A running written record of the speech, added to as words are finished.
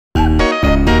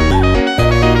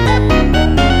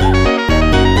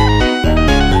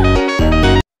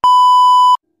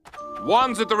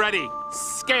Wands at the ready.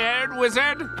 Scared,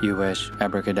 wizard? You wish.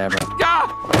 Abracadabra. Ah!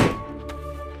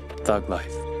 Thug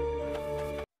life.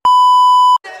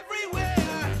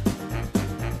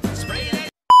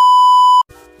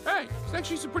 Hey, there's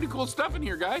actually some pretty cool stuff in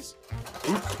here, guys.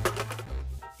 Oops.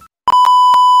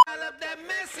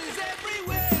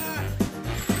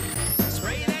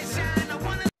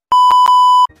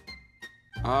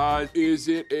 Is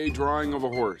it a drawing of a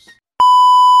horse?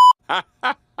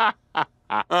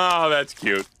 Oh, that's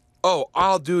cute. Oh,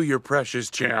 I'll do your precious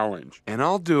challenge. And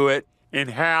I'll do it in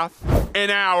half an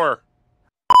hour.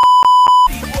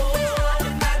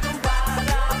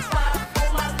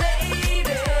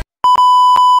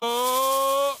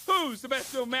 Oh, who's the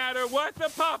best no matter what?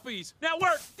 The Poppies. Now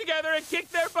work together and kick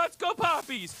their butts, go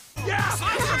Poppies. Yeah!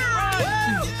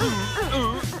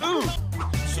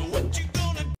 So what you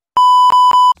gonna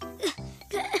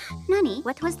Nani,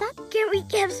 what was that? Can we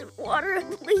have some water,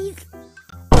 please?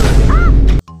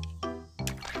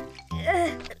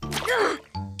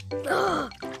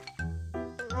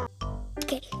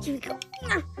 Okay, here we go.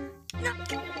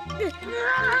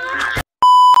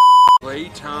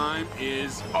 Playtime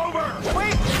is over.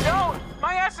 Wait, no,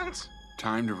 my essence.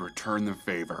 Time to return the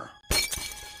favor.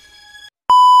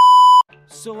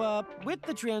 So, with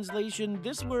the translation,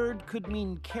 this word could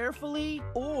mean carefully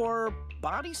or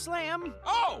body slam.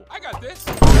 Oh, I got this.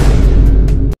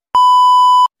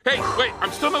 Hey, wait,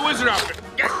 I'm still in my wizard outfit.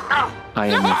 I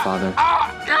am your father.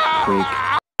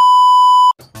 Greek.